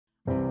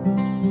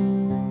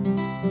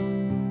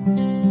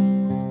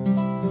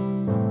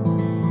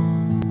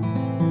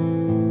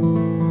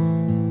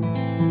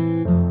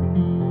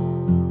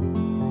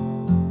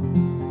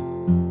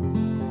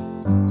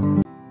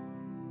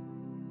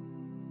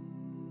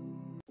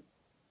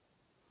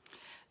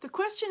The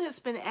question has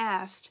been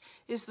asked,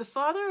 is the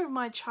father of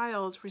my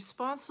child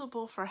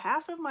responsible for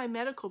half of my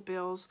medical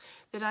bills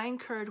that I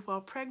incurred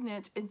while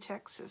pregnant in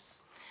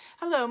Texas?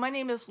 Hello, my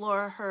name is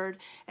Laura Hurd,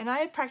 and I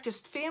have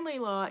practiced family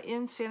law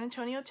in San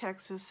Antonio,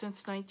 Texas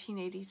since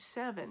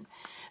 1987.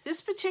 This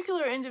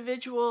particular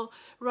individual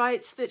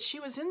writes that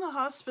she was in the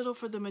hospital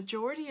for the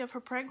majority of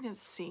her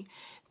pregnancy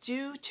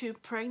due to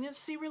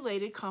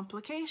pregnancy-related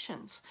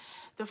complications.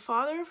 The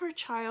father of her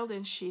child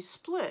and she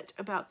split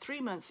about 3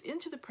 months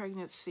into the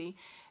pregnancy,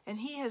 and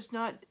he has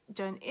not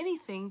done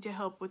anything to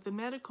help with the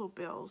medical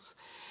bills.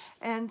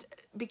 And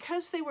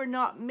because they were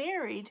not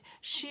married,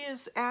 she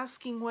is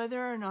asking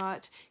whether or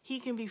not he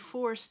can be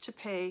forced to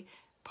pay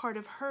part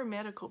of her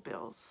medical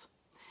bills.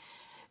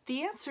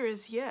 The answer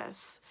is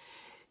yes.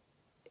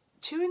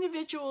 Two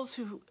individuals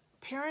who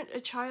parent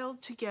a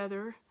child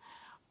together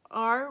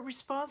are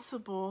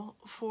responsible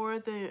for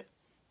the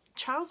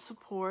child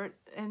support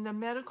and the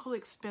medical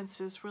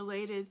expenses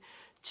related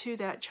to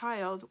that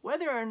child,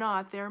 whether or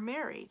not they're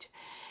married.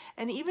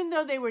 And even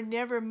though they were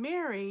never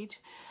married,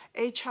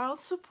 a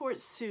child support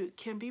suit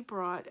can be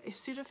brought, a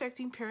suit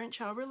affecting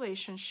parent-child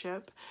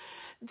relationship,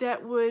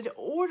 that would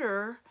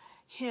order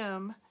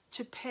him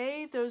to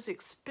pay those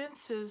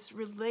expenses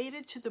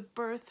related to the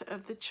birth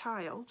of the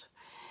child.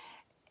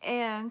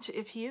 And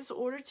if he is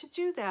ordered to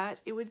do that,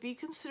 it would be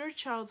considered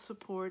child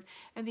support,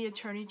 and the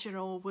Attorney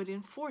General would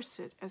enforce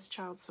it as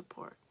child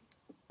support.